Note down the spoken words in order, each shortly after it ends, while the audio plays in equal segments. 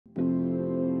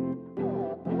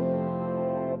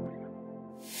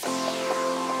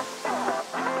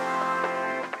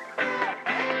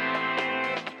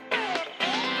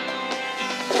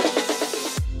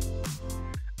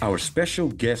Our special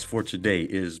guest for today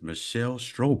is Michelle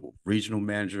Strobel, Regional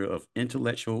Manager of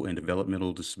Intellectual and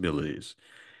Developmental Disabilities,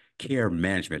 Care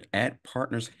Management at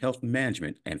Partners Health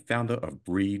Management, and founder of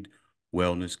Breed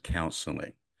Wellness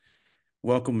Counseling.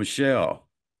 Welcome, Michelle.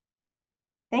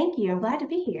 Thank you. I'm glad to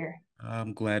be here.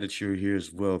 I'm glad that you're here as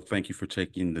well. Thank you for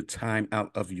taking the time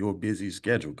out of your busy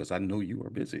schedule because I know you are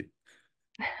busy.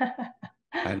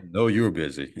 I know you're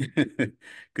busy.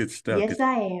 Good stuff. Yes,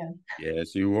 I am.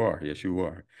 Yes, you are. Yes, you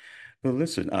are. Well,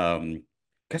 listen,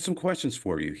 got some questions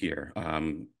for you here,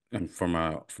 and from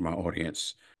our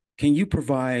audience. Can you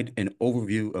provide an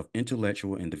overview of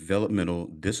intellectual and developmental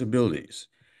disabilities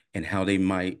and how they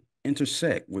might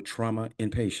intersect with trauma in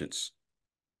patients?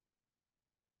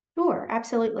 Sure,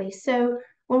 absolutely. So,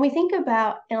 when we think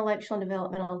about intellectual and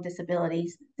developmental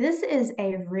disabilities, this is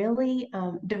a really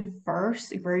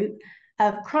diverse group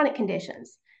of chronic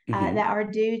conditions Hmm. that are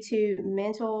due to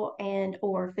mental and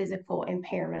or physical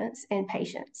impairments in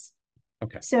patients.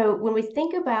 Okay. So, when we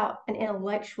think about an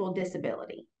intellectual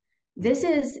disability, this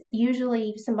Hmm. is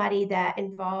usually somebody that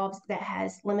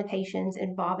has limitations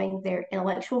involving their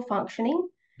intellectual functioning,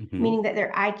 Hmm. meaning that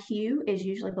their IQ is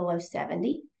usually below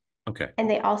 70. Okay. And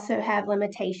they also have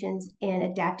limitations in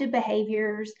adaptive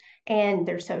behaviors and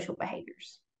their social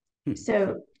behaviors. Hmm.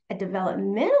 So, a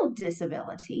developmental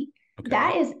disability, Okay.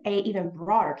 that is a even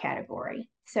broader category.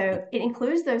 So, it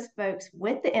includes those folks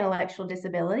with the intellectual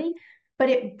disability, but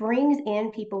it brings in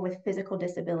people with physical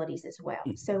disabilities as well.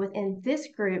 So, Mhm. within this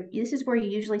group, this is where you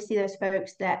usually see those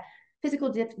folks that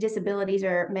physical disabilities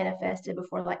are manifested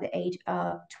before like the age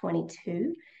of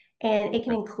 22. And it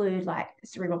can include like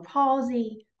cerebral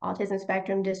palsy, autism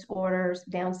spectrum disorders,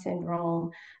 Down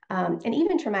syndrome, and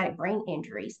even traumatic brain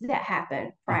injuries that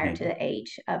happen prior to Hmm. the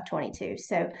age of 22.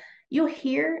 So you'll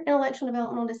hear intellectual and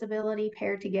developmental disability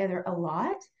paired together a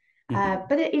lot, Hmm.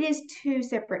 but it is two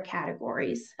separate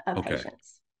categories of Okay.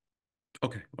 patients.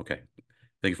 Okay. Okay.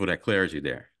 Thank you for that clarity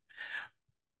there.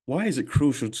 Why is it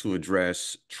crucial to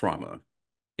address trauma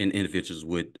in individuals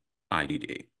with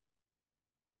IDD?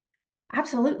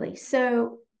 Absolutely.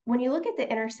 So when you look at the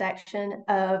intersection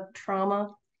of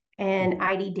trauma and Hmm.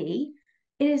 IDD,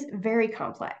 it is very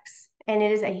complex and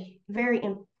it is a very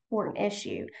important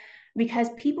issue because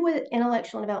people with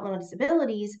intellectual and developmental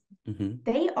disabilities, Hmm.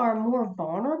 they are more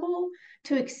vulnerable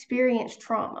to experience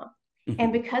trauma. And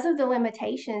Hmm. because of the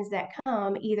limitations that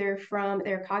come either from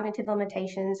their cognitive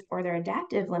limitations or their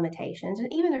adaptive limitations,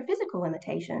 and even their physical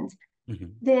limitations,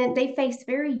 Hmm. then they face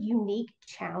very unique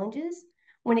challenges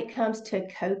when it comes to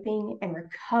coping and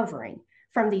recovering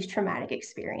from these traumatic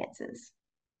experiences.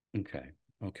 Okay.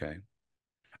 Okay.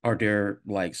 Are there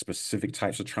like specific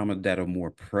types of trauma that are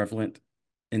more prevalent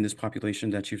in this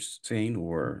population that you've seen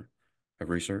or have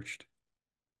researched?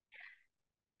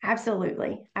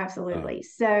 Absolutely, Uh, absolutely.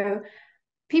 So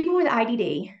people with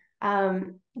IDD,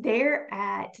 they're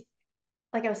at,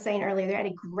 like I was saying earlier, they're at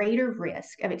a greater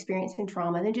risk of experiencing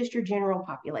trauma than just your general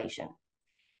population.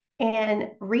 And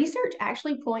research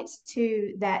actually points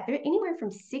to that there anywhere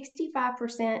from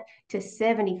 65% to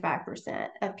 75%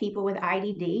 of people with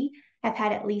IDD have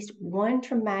had at least one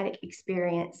traumatic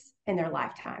experience in their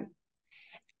lifetime.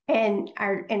 And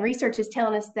research is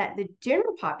telling us that the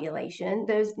general population,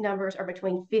 those numbers are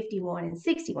between 51 and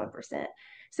 61%.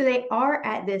 So they are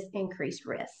at this increased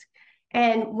risk.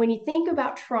 And when you think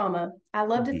about trauma, I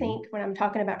love to mhm. think when I'm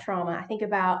talking about trauma, I think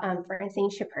about Francine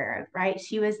Shapiro, right?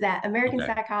 She was that American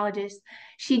Okay. psychologist.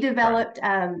 She Right. developed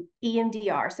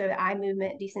EMDR, so eye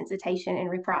movement desensitization and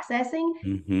reprocessing.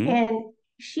 Hmm. And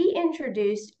she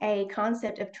introduced a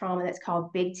concept of trauma that's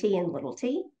called big T and little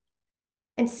t.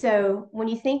 And so when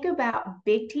you think about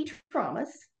big T traumas,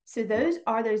 so Right. those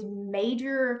are those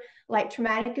major like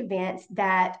traumatic events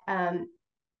that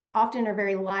often are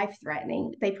very life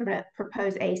threatening. They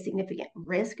propose a significant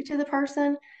risk to the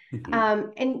person. Hmm.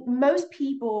 And most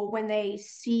people, when they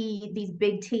see these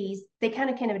big T's, they kind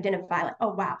of identify like,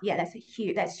 oh wow, yeah, that's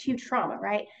huge trauma,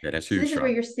 right? Yeah, that's So huge this is where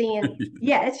trauma. you're seeing,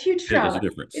 yeah, it's huge There's a trauma.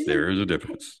 difference. It's There is a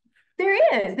difference.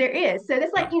 there is. So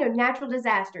that's like, Uh, natural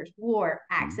disasters, war,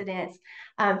 mhm. accidents,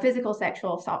 physical,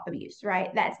 sexual assault, abuse,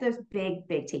 right? That's those big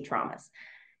T traumas.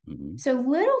 Mhm. So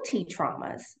little T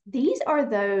traumas, these are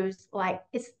those like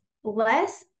it's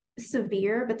less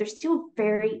severe, but they're still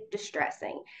very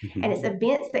distressing. And it's Mhm.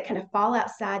 events that kind of fall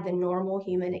outside the normal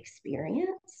human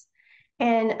experience.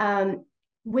 And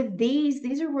with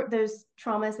these are those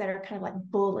traumas that are kind of like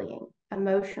bullying,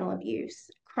 emotional abuse,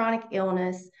 chronic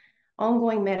illness,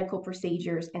 ongoing medical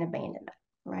procedures, and abandonment,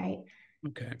 right?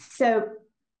 Okay. So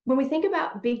when we think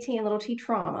about big T and little t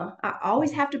trauma, I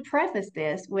always Mhm. have to preface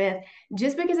this with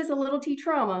just because it's a little t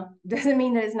trauma doesn't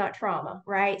mean that it's not trauma,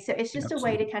 right? So it's just a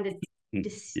way to Absolutely. kind of Yeah,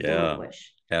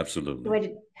 distinguish. The absolutely. way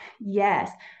to,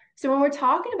 yes. So when we're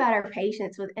talking about our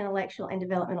patients with intellectual and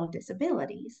developmental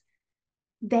disabilities,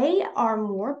 they are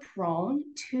more prone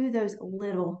to those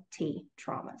little t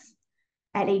traumas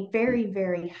at a very,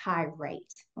 very high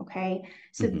rate. Okay.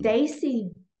 So Hmm. they see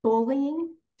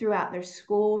bullying throughout their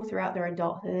school, throughout their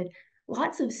adulthood,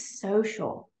 lots of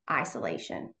social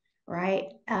isolation, right?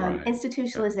 Right. Okay.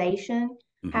 Institutionalization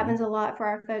Hmm. happens a lot for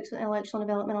our folks with intellectual and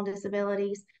developmental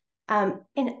disabilities. And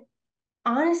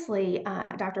honestly,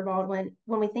 Dr. Baldwin,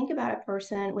 when we think about a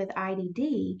person with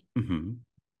IDD, Hmm.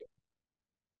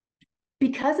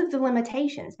 because of the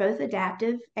limitations, both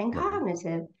adaptive and Right.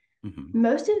 cognitive, Hmm.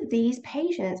 most of these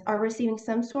patients are receiving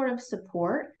some sort of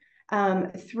support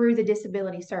through the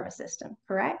disability service system,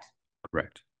 correct?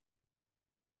 Correct.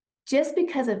 Just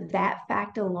because of that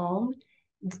fact alone,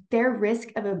 their risk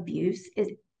of abuse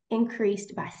is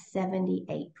increased by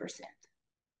 78%.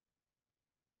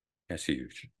 That's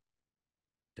huge.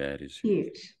 That is huge.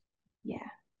 Huge. Yeah.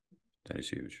 That is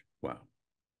huge. Wow.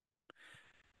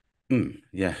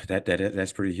 Yeah,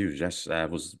 that's pretty huge. I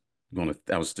was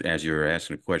as you were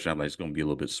asking the question, I'm like, it's gonna be a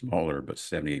little bit smaller, but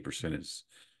 78%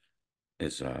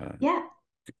 is Yeah,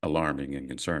 alarming and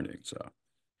concerning. So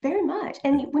very much.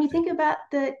 yeah. And when you think about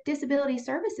the disability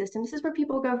service system, this is where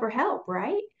people go for help,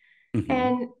 right? Hmm.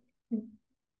 And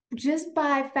just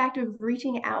by fact of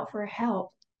reaching out for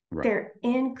help, Right. their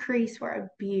increase for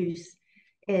abuse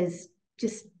is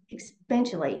just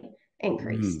exponentially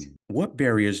increased. What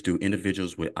barriers do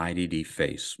individuals with IDD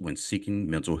face when seeking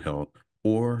mental health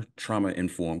or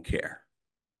trauma-informed care?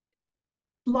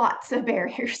 Lots of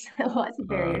barriers, lots of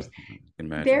I barriers. can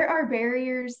imagine. There are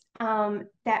barriers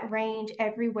that range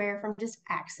everywhere from just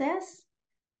access,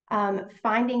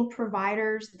 finding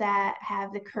providers that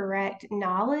have the correct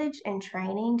knowledge and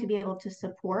training to be able to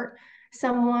support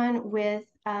someone with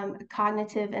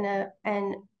cognitive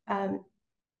and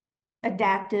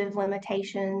adaptive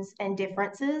limitations and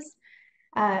differences.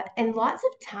 And lots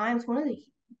of times, one of the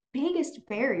biggest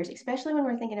barriers, especially when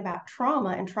we're thinking about trauma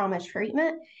and trauma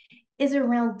treatment, is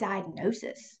around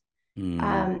diagnosis. Mm,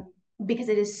 Um, because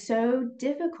it is so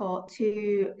difficult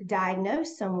to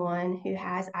diagnose someone who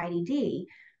has IDD.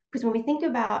 Because when we think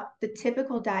about the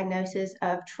typical diagnosis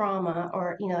of trauma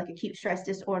or, like acute stress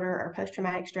disorder or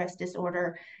post-traumatic stress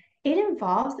disorder, it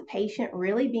involves the patient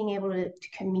really being able to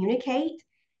communicate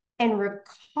and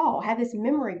recall, have this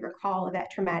memory recall of that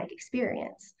traumatic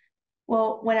experience.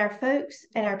 Well, when our folks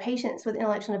and our patients with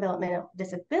intellectual and developmental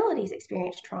disabilities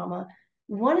experience trauma,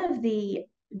 one of the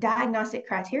diagnostic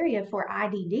criteria for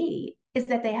IDD is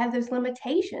that they have those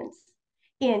limitations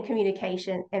in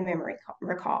communication and memory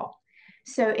recall.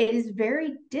 So it is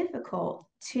very difficult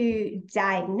to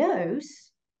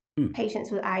diagnose mm,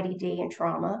 patients with IDD and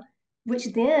trauma, which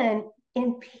then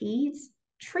impedes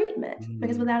treatment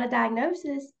because mm. without a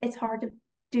diagnosis, it's hard to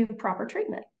do proper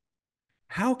treatment.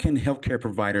 How can healthcare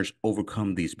providers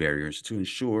overcome these barriers to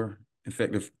ensure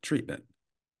effective treatment?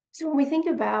 So when we think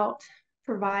about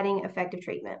providing effective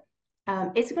treatment,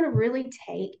 it's going to really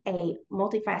take a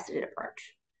multifaceted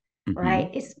approach, right?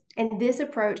 Hmm. And this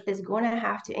approach is going to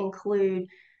have to include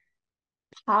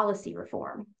policy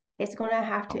reform. It's going to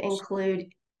have to include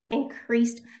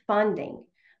increased funding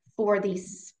for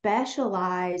these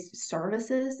specialized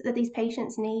services that these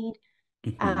patients need.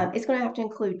 Hmm. It's going to have to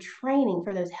include training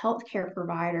for those healthcare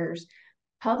providers,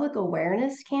 public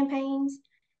awareness campaigns,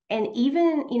 and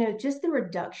even, just the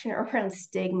reduction around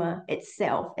stigma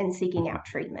itself and seeking out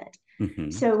treatment. Hmm.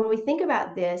 So when we think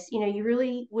about this, you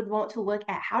really would want to look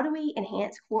at how do we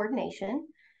enhance coordination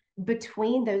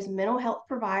between those mental health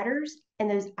providers and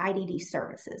those IDD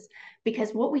services.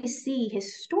 Because what we see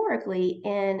historically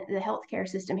in the healthcare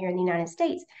system here in the United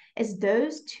States is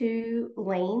those two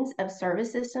lanes of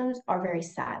service systems are very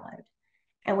siloed.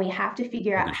 And we have to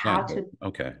figure Oh, out they're how siloed. to,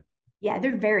 Okay. yeah,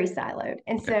 they're very siloed.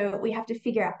 And Okay. so we have to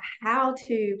figure out how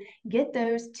to get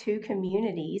those two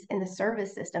communities in the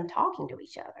service system talking to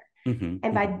each other. Hmm.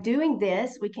 And by Hmm. doing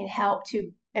this, we can help to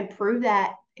improve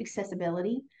that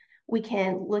accessibility. We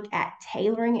can look at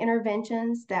tailoring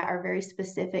interventions that are very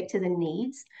specific to the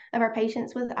needs of our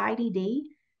patients with IDD,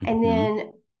 and Hmm.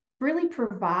 then really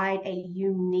provide a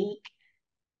unique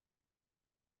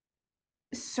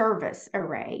service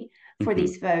array for Hmm.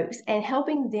 these folks and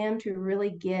helping them to really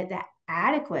get that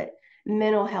adequate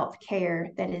mental health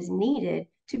care that is needed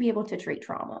to be able to treat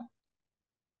trauma.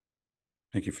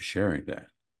 Thank you for sharing that.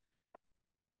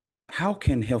 How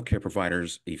can healthcare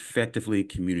providers effectively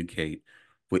communicate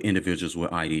with individuals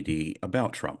with IDD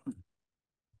about trauma?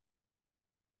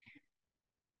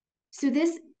 So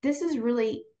this is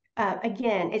really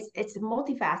again it's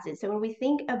multifaceted. So when we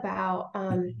think about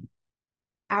Mhm.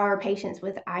 our patients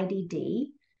with IDD,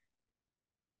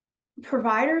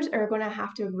 providers are going to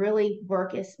have to really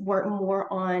work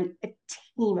more on a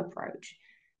team approach.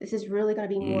 This is really going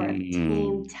to be more of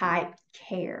team Mm-hmm. type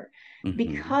care, Mm-hmm.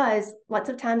 because lots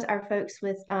of times our folks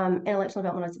with intellectual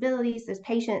developmental disabilities, those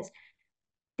patients,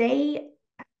 they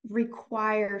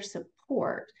require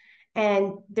support,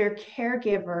 and their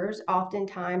caregivers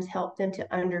oftentimes help them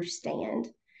to understand.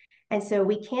 And so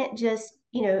we can't just,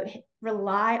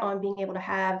 rely on being able to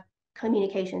have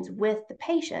communications with the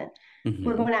patient. We're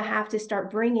Mm-hmm. going to have to start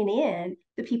bringing in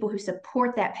the people who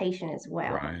support that patient as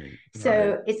well. Right. Right.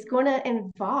 So it's going to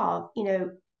involve,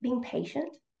 being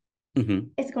patient. Mm-hmm.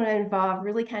 It's going to involve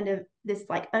really kind of this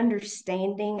like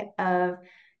understanding of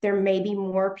there may be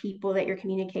more people that you're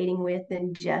communicating with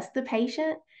than just the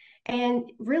patient, and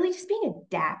really just being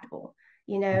adaptable,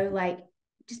 Mm-hmm. like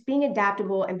just being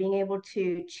adaptable and being able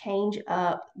to change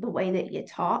up the way that you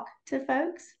talk to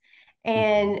folks, Mm-hmm.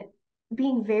 and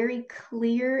being very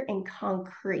clear and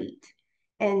concrete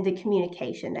in the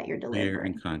communication that you're Clear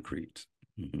and delivering. concrete.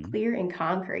 Mm-hmm. Clear and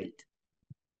concrete.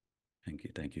 Thank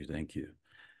you. Thank you. Thank you.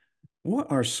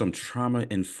 What are some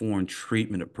trauma-informed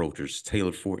treatment approaches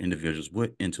tailored for individuals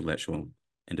with intellectual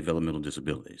and developmental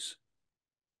disabilities?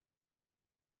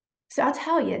 So I'll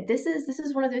tell you, this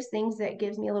is one of those things that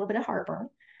gives me a little bit of heartburn,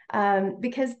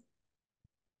 because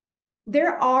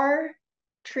there are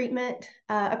treatment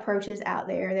approaches out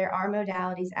there. There are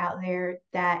modalities out there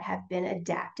that have been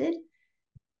adapted.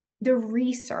 The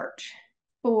research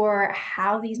for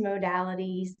how these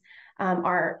modalities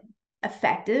are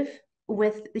effective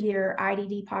with your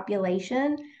IDD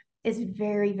population is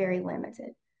very, very limited.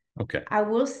 Okay. I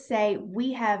will say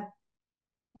we have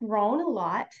grown a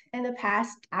lot in the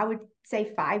past, I would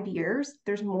say 5 years.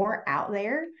 There's more out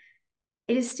there.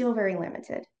 It is still very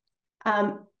limited.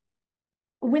 Um,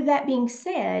 with that being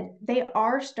said, they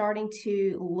are starting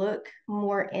to look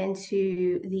more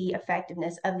into the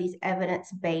effectiveness of these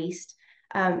evidence-based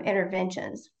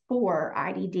interventions for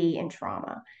IDD and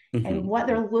trauma. And what Mm-hmm.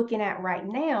 they're looking at right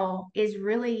now is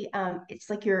really, it's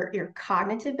like your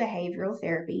cognitive behavioral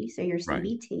therapy, so your Right.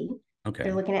 CBT. They're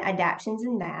Okay. looking at adaptions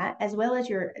in that, as well as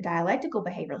your dialectical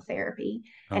behavioral therapy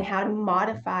and Oh, how to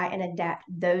modify and adapt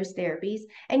those therapies.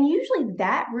 And usually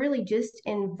that really just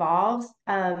involves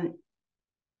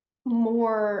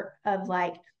more of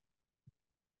like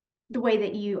the way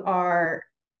that you are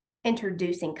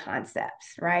introducing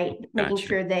concepts, right? Making gotcha.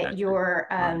 sure that Gotcha. your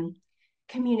Right.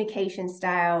 communication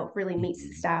style really meets the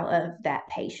Mm-hmm. style of that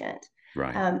patient.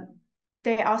 Right. Um,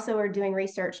 they also are doing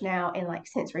research now in like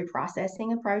sensory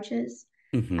processing approaches.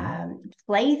 Mm-hmm.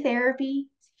 Play therapy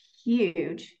is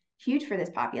huge, huge for this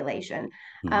population.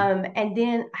 Mm-hmm. And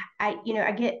then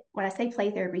I get, when I say play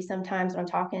therapy, sometimes when I'm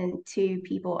talking to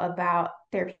people about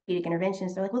therapeutic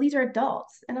interventions, they're like, well, these are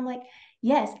adults. And I'm like,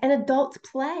 yes, and adults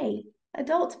play.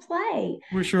 Adults play.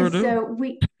 We And sure do. so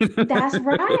that's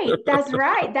right. That's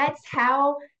right. That's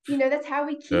how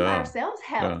we keep Yeah. ourselves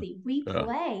Yeah. healthy. We Yeah.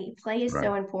 play. Play is Right.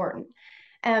 so important.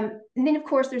 And then, of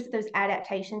course, there's those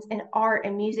adaptations in art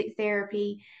and music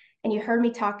therapy. And you heard me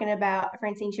talking about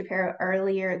Francine Shapiro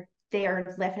earlier. They are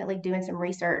definitely doing some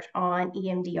research on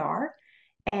EMDR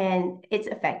and its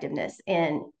effectiveness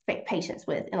in patients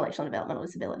with intellectual and developmental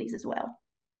disabilities as well.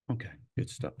 Okay. Good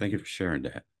stuff. Thank you for sharing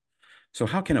that. So,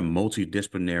 how can a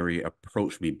multidisciplinary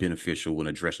approach be beneficial when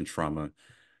addressing trauma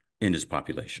in this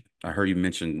population? I heard you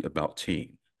mention about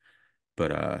team,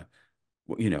 but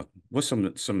what's some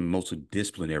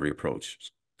multidisciplinary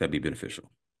approach that'd be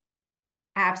beneficial?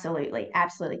 Absolutely.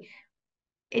 Absolutely.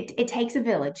 It takes a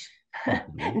village,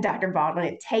 Mhm. Dr. Baldwin.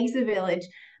 It takes a village.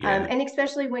 Yeah. And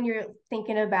especially when you're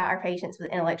thinking about our patients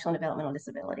with intellectual and developmental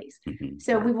disabilities.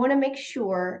 So we Right. want to make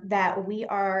sure that we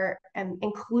are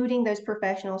including those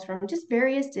professionals from just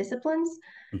various disciplines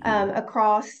Hmm.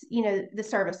 across, the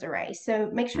service array. So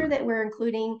make sure Right. that we're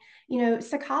including,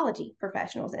 psychology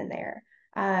professionals in there,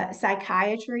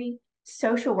 psychiatry,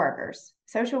 social workers.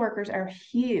 Social workers are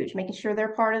huge, making sure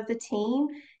they're part of the team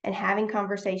and having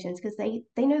conversations because they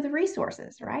know the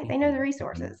resources, right? They know the Hmm. Hmm.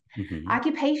 resources. Hmm.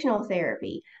 Occupational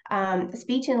therapy,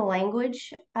 speech and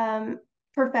language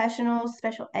professionals,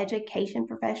 special education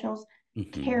professionals,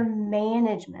 care Hmm.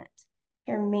 management.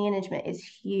 Care management is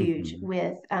huge Hmm.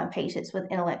 with patients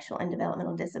with intellectual and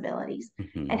developmental disabilities.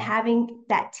 And Hmm. having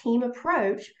that team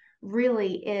approach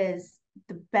really is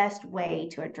the best way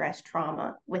to address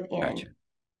trauma within Gotcha.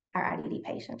 our IDD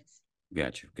patients.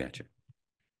 Gotcha. Gotcha.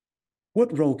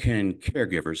 What role can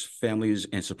caregivers, families,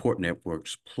 and support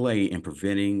networks play in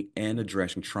preventing and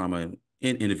addressing trauma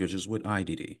in individuals with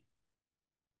IDD?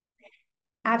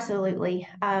 Absolutely.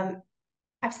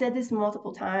 I've said this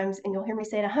multiple times, and you'll hear me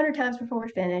say it 100 times before we're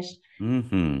finished.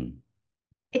 Mm-hmm.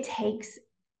 It takes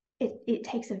it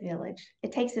takes a village.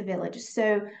 It takes a village.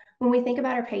 So when we think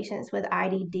about our patients with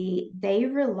IDD, they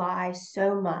rely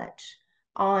so much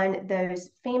on those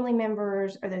family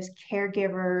members or those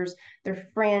caregivers, their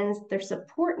friends, their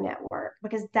support network,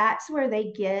 because that's where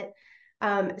they get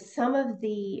some of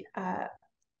the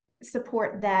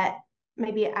support that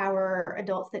maybe our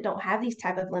adults that don't have these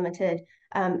type of limited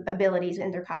abilities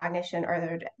in their cognition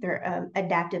or their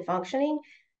adaptive functioning,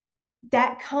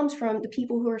 that comes from the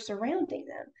people who are surrounding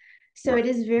them. So it Right.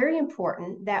 is very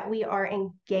important that we are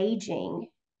engaging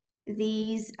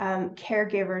these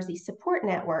caregivers, these support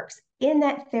networks in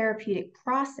that therapeutic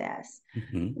process.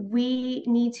 Mm-hmm. We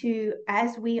need to,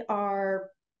 as we are,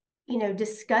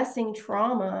 discussing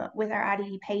trauma with our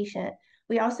IDD patient,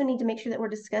 we also need to make sure that we're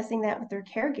discussing that with their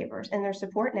caregivers and their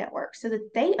support networks so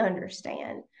that they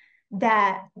understand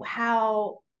that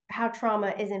how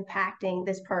trauma is impacting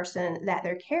this person that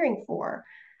they're caring for,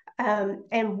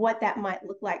 and what that might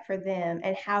look like for them,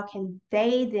 and how can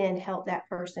they then help that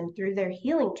person through their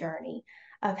healing journey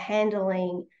of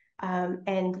handling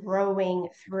and growing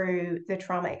through the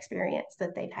trauma experience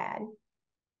that they've had.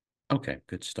 Okay,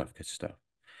 good stuff, good stuff.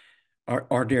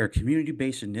 Are there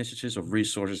community-based initiatives or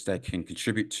resources that can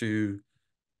contribute to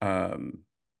um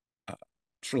uh,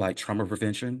 like trauma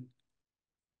prevention?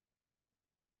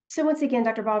 So once again,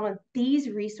 Dr. Baldwin, these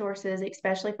resources,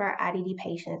 especially for our IDD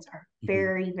patients, are Hmm.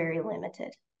 very, very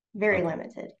limited, very Okay,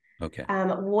 limited. okay.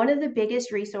 One of the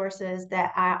biggest resources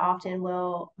that I often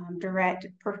will direct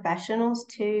professionals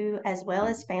to, as well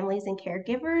as Mhm. families and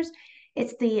caregivers,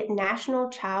 it's the National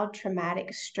Child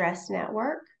Traumatic Stress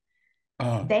Network.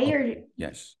 Oh, They are, okay.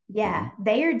 Yes. Hmm. yeah,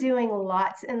 they are doing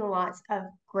lots and lots of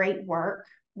great work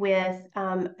with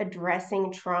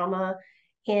addressing trauma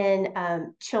in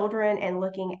children and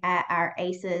looking at our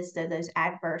ACEs, so those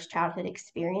adverse childhood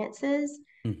experiences.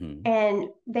 Hmm. And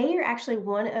they are actually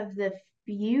one of the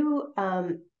few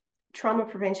trauma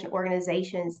prevention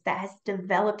organizations that has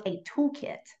developed a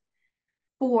toolkit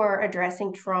for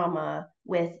addressing trauma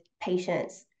with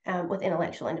patients with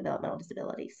intellectual and developmental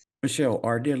disabilities. Michelle,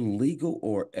 are there legal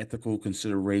or ethical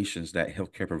considerations that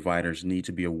healthcare providers need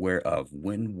to be aware of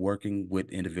when working with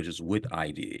individuals with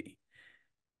IDE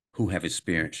who have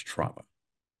experienced trauma?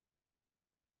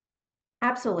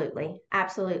 Absolutely,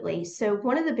 absolutely. So,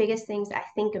 one of the biggest things I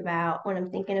think about when I'm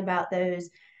thinking about those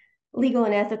legal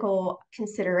and ethical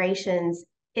considerations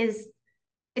is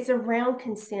it's around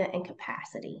consent and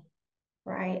capacity,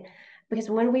 right? Because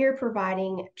when we are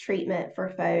providing treatment for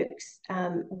folks,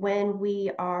 when we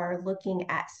are looking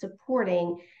at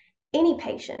supporting any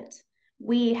patient,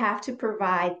 we have to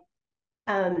provide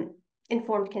um,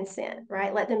 informed consent,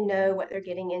 right? Let them know what they're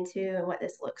getting into and what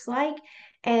this looks like.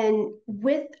 And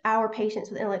with our patients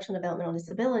with intellectual and developmental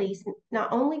disabilities,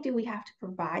 not only do we have to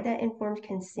provide that informed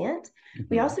consent,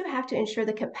 we Hmm. also have to ensure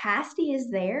the capacity is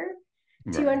there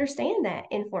to Right. understand that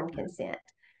informed Right. consent.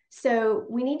 So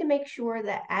we need to make sure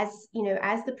that, as you know,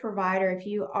 as the provider, if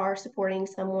you are supporting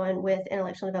someone with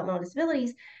intellectual and developmental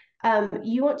disabilities,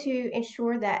 you want to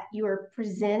ensure that you are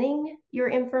presenting your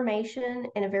information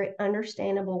in a very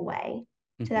understandable way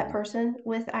to that Hmm. person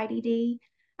with IDD.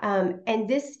 And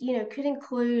this, could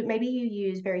include, maybe you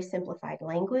use very simplified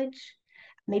language,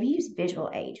 maybe use visual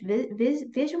aids.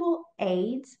 Visual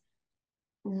aids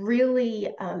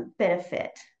really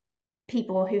benefit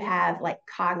people who have like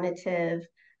cognitive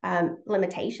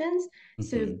limitations.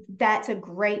 So Hmm. that's a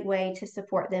great way to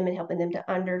support them and helping them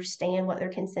to understand what they're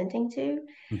consenting to.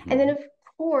 And then, Hmm. of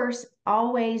course,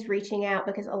 always reaching out,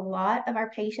 because a lot of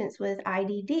our patients with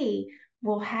IDD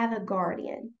will have a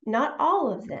guardian. Not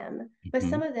all of them, but Hmm.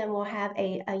 some of them will have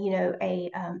a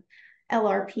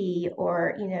LRP, or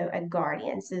a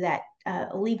guardian, so that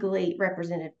legally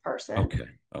represented person. Okay.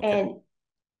 Okay. And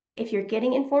if you're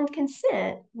getting informed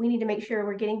consent, we need to make sure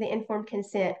we're getting the informed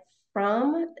consent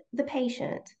from the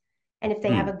patient. And if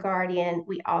they have a Hmm. guardian,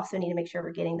 we also need to make sure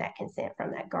we're getting that consent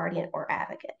from that guardian or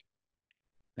advocate.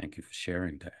 Thank you for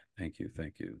sharing that. Thank you.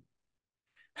 Thank you.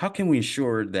 How can we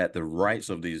ensure that the rights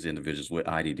of these individuals with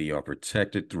IDD are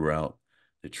protected throughout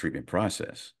the treatment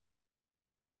process?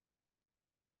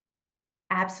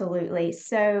 Absolutely.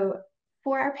 So,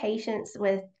 for our patients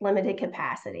with limited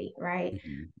capacity, right?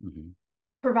 Hmm. Hmm.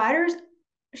 Providers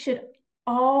should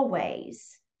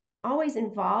always, always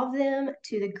involve them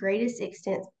to the greatest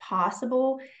extent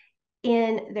possible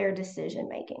in their decision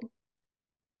making.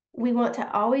 We want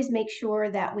to always make sure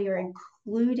that we are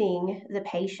including the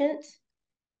patient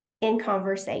in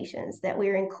conversations, that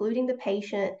we're including the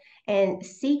patient and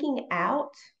seeking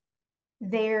out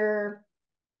their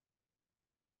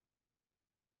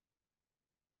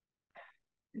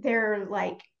their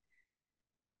like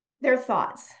their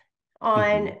thoughts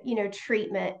on, Hmm.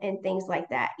 treatment and things like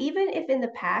that. Even if in the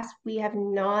past we have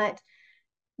not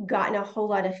gotten a whole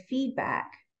lot of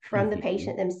feedback from the Hmm.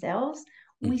 patient themselves,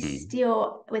 we Hmm.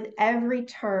 still, with every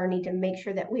turn, need to make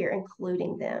sure that we are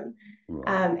including them,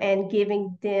 Right. and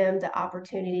giving them the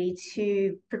opportunity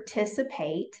to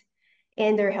participate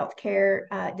in their healthcare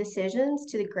decisions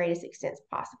to the greatest extent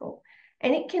possible.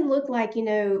 And it can look like,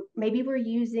 maybe we're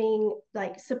using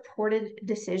like supported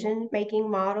decision making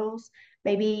models.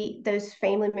 Maybe those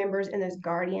family members and those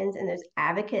guardians and those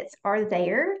advocates are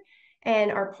there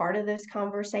and are part of those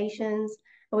conversations.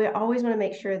 But we always want to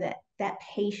make sure that that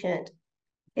patient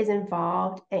is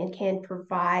involved and can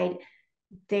provide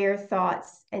their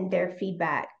thoughts and their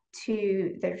feedback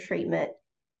to their treatment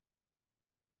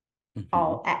Hmm.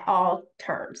 all at all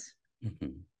terms. Hmm.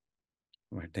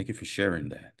 Right. Thank you for sharing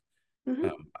that. Mm-hmm.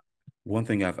 Um, One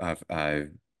thing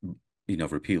I've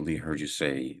repeatedly heard you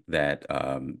say that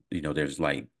there's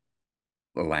like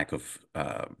a lack of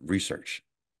research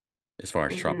as far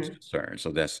as trauma is Mm-hmm. concerned.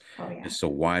 So that's Oh yeah. it's so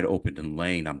wide open and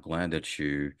lane. I'm glad that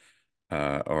you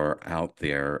are out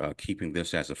there keeping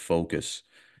this as a focus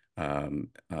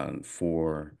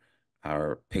for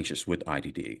our patients with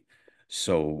IDD.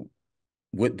 So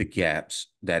with the gaps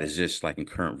that exist like in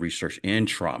current research in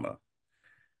trauma,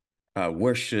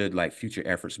 where should like future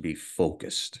efforts be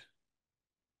focused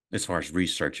as far as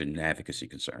research and advocacy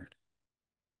concerned?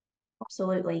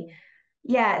 Absolutely.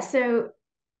 Yeah. So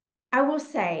I will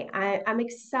say I'm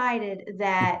excited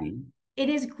that Hmm. it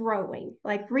is growing.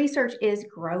 Like research is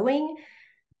growing,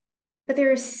 but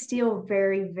there is still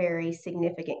very, very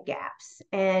significant gaps.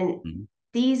 And Hmm.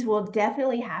 these will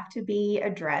definitely have to be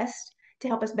addressed to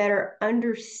help us better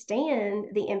understand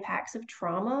the impacts of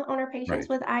trauma on our patients Right.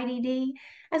 with IDD,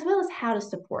 as well as how to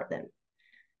support them.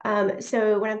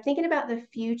 So when I'm thinking about the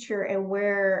future and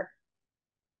where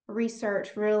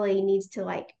research really needs to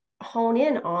like hone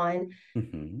in on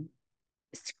Hmm.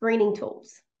 screening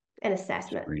tools and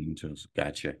assessment, Screening tools.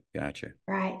 Gotcha. Gotcha.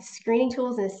 right? Screening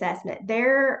tools and assessment.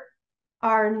 There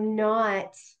are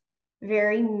not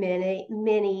very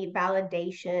many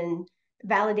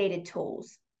validated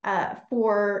tools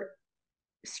for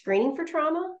screening for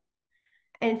trauma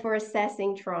and for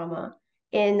assessing trauma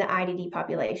in the IDD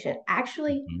population.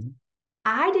 Actually, Hmm.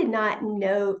 I did not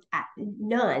know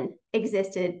none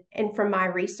existed and from my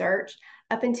research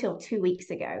up until 2 weeks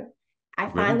ago. Really? I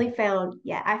finally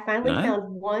None?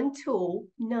 found one tool,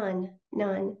 none,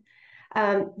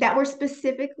 that were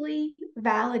specifically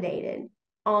validated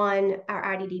on our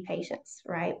IDD patients,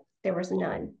 right? There was Oh,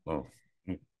 none, oh.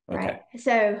 Mm. Okay. right?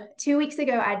 So 2 weeks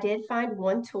ago, I did find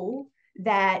one tool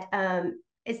that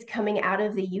is coming out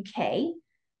of the UK,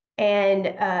 and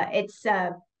it's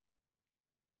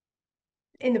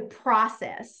in the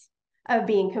process of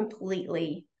being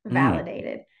completely Mm.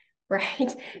 validated,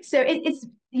 right? So it's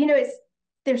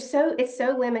it's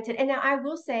so limited. And now I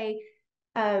will say,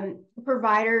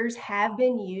 providers have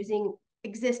been using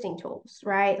existing tools,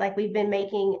 right? Like we've been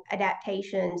making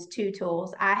adaptations to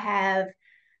tools. I have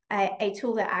a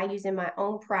tool that I use in my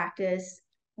own practice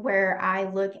where I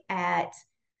look at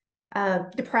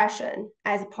depression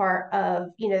as part of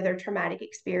their traumatic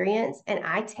experience, and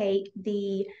I take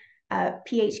the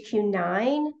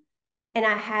PHQ-9 and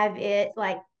I have it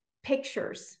like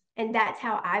pictures, and that's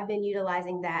how I've been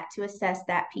utilizing that to assess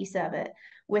that piece of it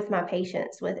with my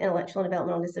patients with intellectual and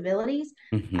developmental disabilities.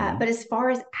 Hmm. But as far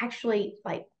as actually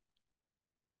like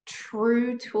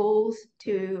true tools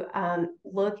to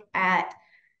look at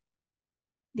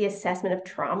the assessment of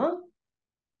trauma,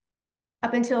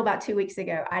 up until about 2 weeks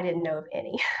ago, I didn't know of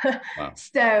any. Wow.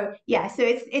 So yeah, so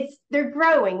it's they're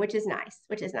growing, which is nice,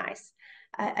 which is nice.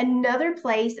 Another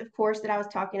place, of course, that I was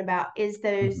talking about is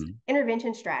those Hmm.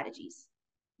 intervention strategies,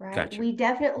 right? Gotcha. We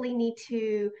definitely need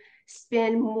to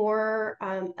spend more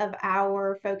of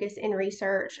our focus in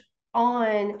research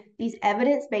on these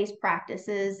evidence-based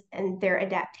practices and their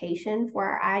adaptation for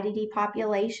our IDD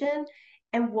population,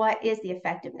 and what is the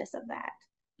effectiveness of that.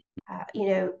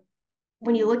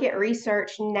 When you look at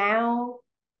research now,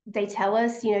 they tell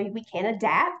us, we can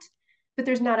adapt, but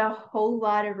there's not a whole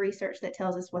lot of research that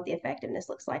tells us what the effectiveness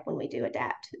looks like when we do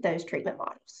adapt those treatment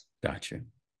models. Gotcha.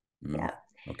 Mm. Yeah.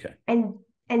 Okay. And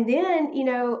and then,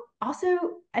 also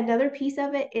another piece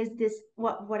of it is this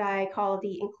what I call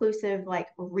the inclusive like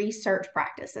research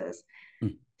practices.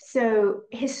 So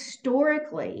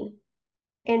historically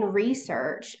in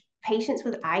research, patients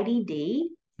with IDD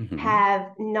Mm-hmm.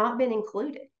 have not been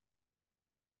included.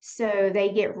 So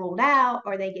they get ruled out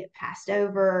or they get passed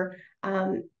over,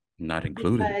 Not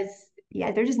included. because,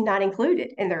 yeah, they're just not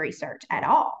included in the research at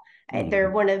all. They're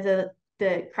Mm-hmm. one of the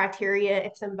the criteria.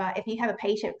 If you have a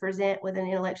patient present with an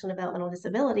intellectual and developmental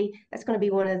disability, that's going to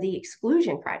be one of the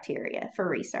exclusion criteria for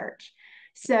research.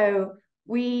 So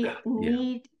we Yeah.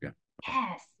 need, Yeah. Okay.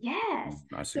 yes, yes.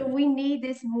 I see So what we need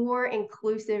this more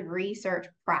inclusive research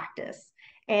practice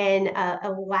and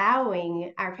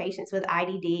allowing our patients with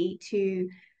IDD to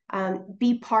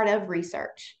be part of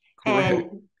research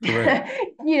correct. and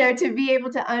Correct. to be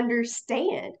able to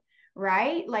understand,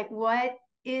 right? Like what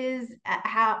is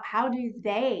how do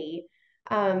they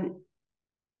um,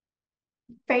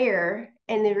 fare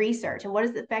in the research, and what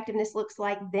does the effectiveness looks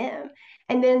like them?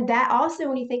 And then that also,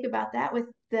 when you think about that with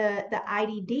the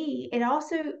IDD, it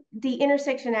also the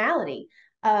intersectionality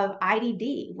of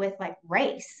IDD with like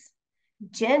race,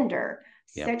 gender,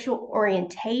 Yep. sexual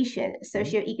orientation, Mhm.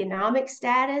 socioeconomic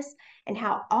status, and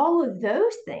how all of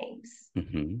those things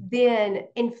Mhm. then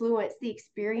influence the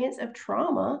experience of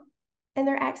trauma and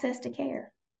their access to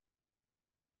care.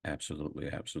 Absolutely.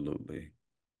 Absolutely.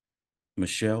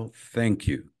 Michelle, thank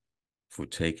you for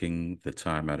taking the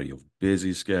time out of your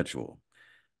busy schedule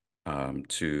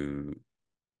to,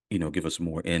 give us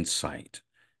more insight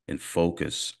and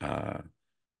focus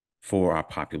for our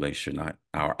population,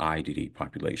 our IDD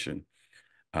population,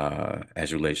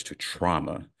 as it relates to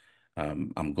trauma.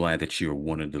 I'm glad that you're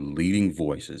one of the leading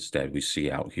voices that we see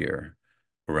out here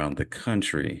around the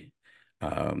country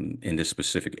in this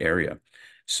specific area.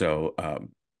 So,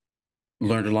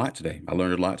 learned a lot today. I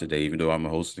learned a lot today, even though I'm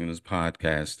hosting this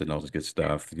podcast and all this good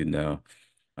stuff.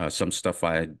 Some stuff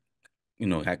I,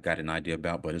 had got an idea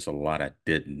about, but it's a lot I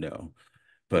didn't know.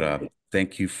 But Right.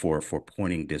 thank you for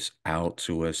pointing this out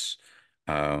to us.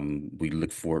 We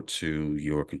look forward to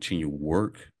your continued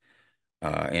work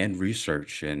and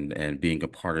research and being a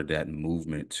part of that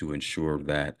movement to ensure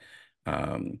that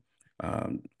um,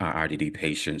 our IDD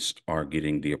patients are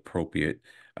getting the appropriate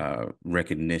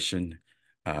recognition,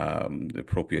 the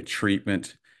appropriate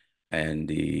treatment, and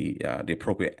the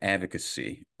appropriate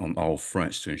advocacy on all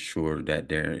fronts to ensure that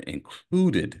they're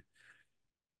included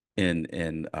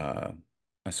in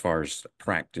as far as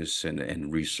practice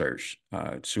and research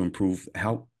to improve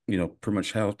health, pretty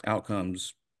much health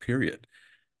outcomes, period.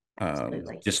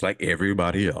 Absolutely. Just like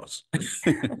everybody else,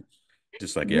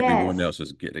 just like everyone Yes. else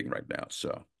is getting right now.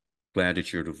 So glad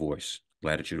that you're the voice.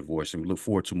 Glad that you're the voice, and we look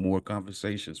forward to more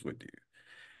conversations with you.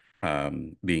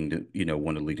 Being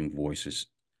one of the leading voices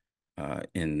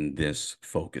in this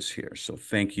focus here. So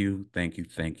thank you, thank you,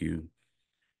 thank you,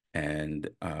 and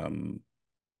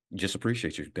just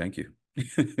appreciate you. Thank you.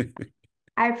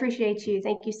 I appreciate you.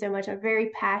 Thank you so much. I'm very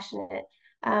passionate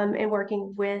in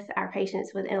working with our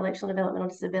patients with intellectual and developmental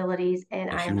disabilities, and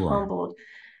I Yes, am you are. humbled.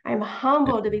 I'm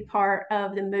humbled to be Definitely. part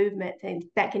of the movement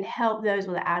that can help those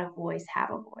without a voice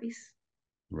have a voice.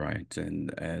 Right.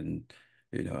 And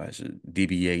as a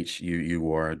DBH,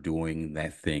 you are doing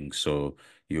that thing. So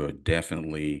you're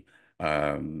definitely,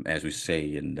 as we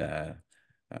say, in uh,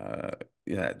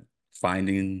 yeah,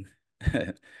 finding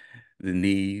the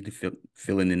need,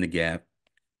 filling in the gap,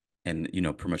 and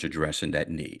pretty much addressing that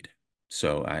need.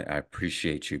 So I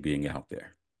appreciate you being out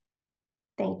there.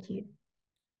 Thank you.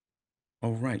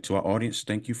 All right. To our audience,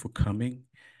 thank you for coming.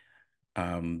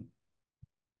 Um,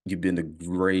 You've been a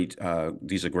great.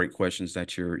 These are great questions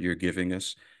that you're giving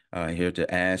us here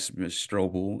to ask Ms.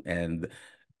 Strobel, and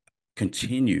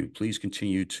please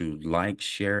continue to like,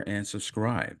 share, and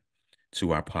subscribe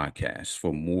to our podcast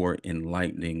for more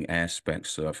enlightening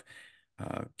aspects of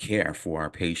care for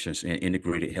our patients and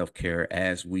integrated healthcare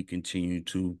as we continue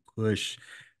to push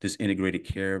this integrated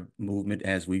care movement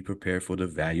as we prepare for the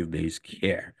value-based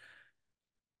care.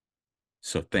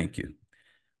 So thank you.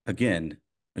 Again,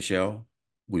 Michelle,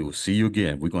 we will see you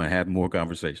again. We're going to have more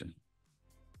conversation.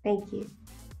 Thank you.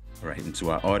 All right. And to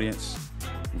our audience,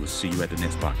 we'll see you at the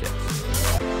next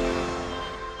podcast.